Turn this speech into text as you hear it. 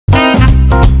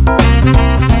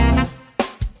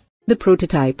The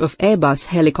prototype of Airbus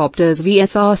Helicopters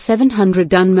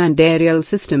VSR700 unmanned aerial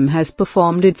system has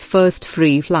performed its first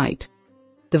free flight.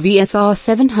 The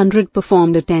VSR700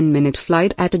 performed a 10-minute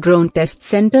flight at a drone test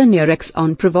center near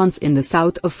Aix-en-Provence in the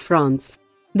south of France.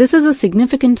 This is a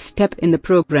significant step in the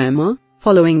program,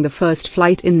 following the first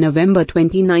flight in November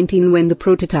 2019 when the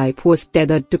prototype was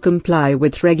tethered to comply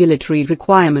with regulatory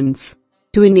requirements.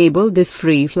 To enable this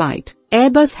free flight,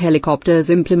 Airbus Helicopters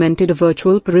implemented a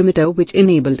virtual perimeter which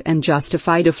enabled and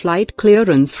justified a flight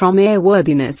clearance from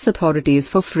airworthiness authorities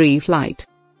for free flight.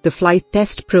 The flight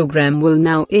test program will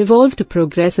now evolve to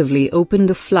progressively open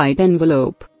the flight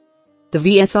envelope. The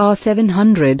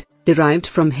VSR700, derived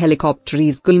from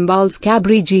Hélicoptères Guimbal's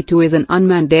Cabri G2, is an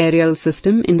unmanned aerial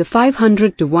system in the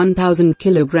 500 to 1000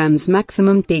 kg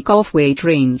maximum takeoff weight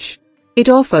range. It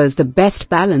offers the best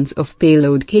balance of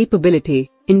payload capability,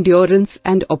 endurance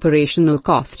and operational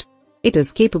cost. It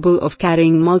is capable of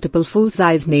carrying multiple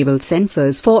full-size naval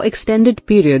sensors for extended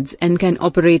periods and can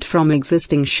operate from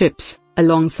existing ships,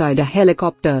 alongside a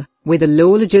helicopter, with a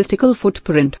low logistical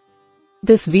footprint.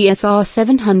 This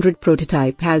VSR700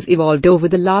 prototype has evolved over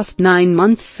the last 9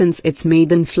 months since its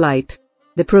maiden flight.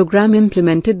 The program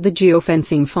implemented the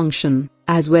geofencing function,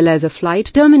 as well as a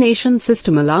flight termination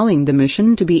system allowing the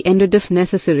mission to be ended if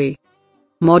necessary.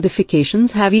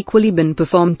 Modifications have equally been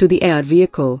performed to the air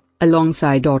vehicle,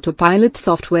 alongside autopilot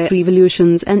software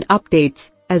evolutions and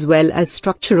updates, as well as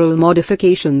structural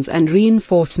modifications and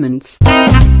reinforcements.